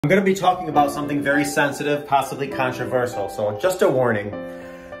I'm going to be talking about something very sensitive, possibly controversial, so just a warning.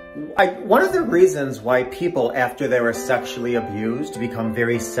 One of the reasons why people, after they were sexually abused, become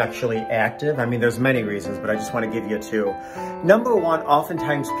very sexually active, I mean, there's many reasons, but I just want to give you two. Number one,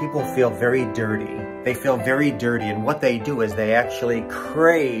 oftentimes people feel very dirty. They feel very dirty, and what they do is they actually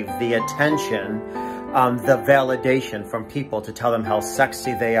crave the attention, the validation from people to tell them how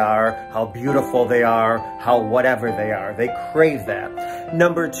sexy they are, how beautiful they are, how whatever they are. They crave that.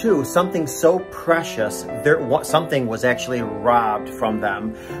 Number two, something so precious, something was actually robbed from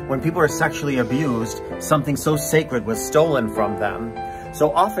them. When people are sexually abused, something so sacred was stolen from them.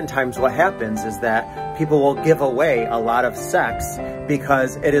 So oftentimes what happens is that people will give away a lot of sex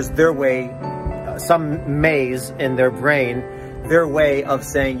because it is their way, some maze in their brain, their way of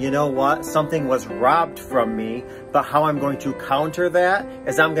saying, you know what, something was robbed from me, but how I'm going to counter that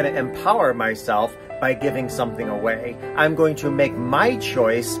is I'm going to empower myself by giving something away. I'm going to make my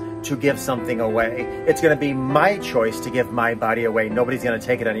choice to give something away. It's going to be my choice to give my body away. Nobody's going to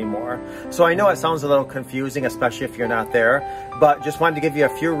take it anymore. So I know it sounds a little confusing, especially if you're not there, but just wanted to give you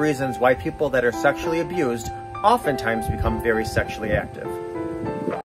a few reasons why people that are sexually abused oftentimes become very sexually active.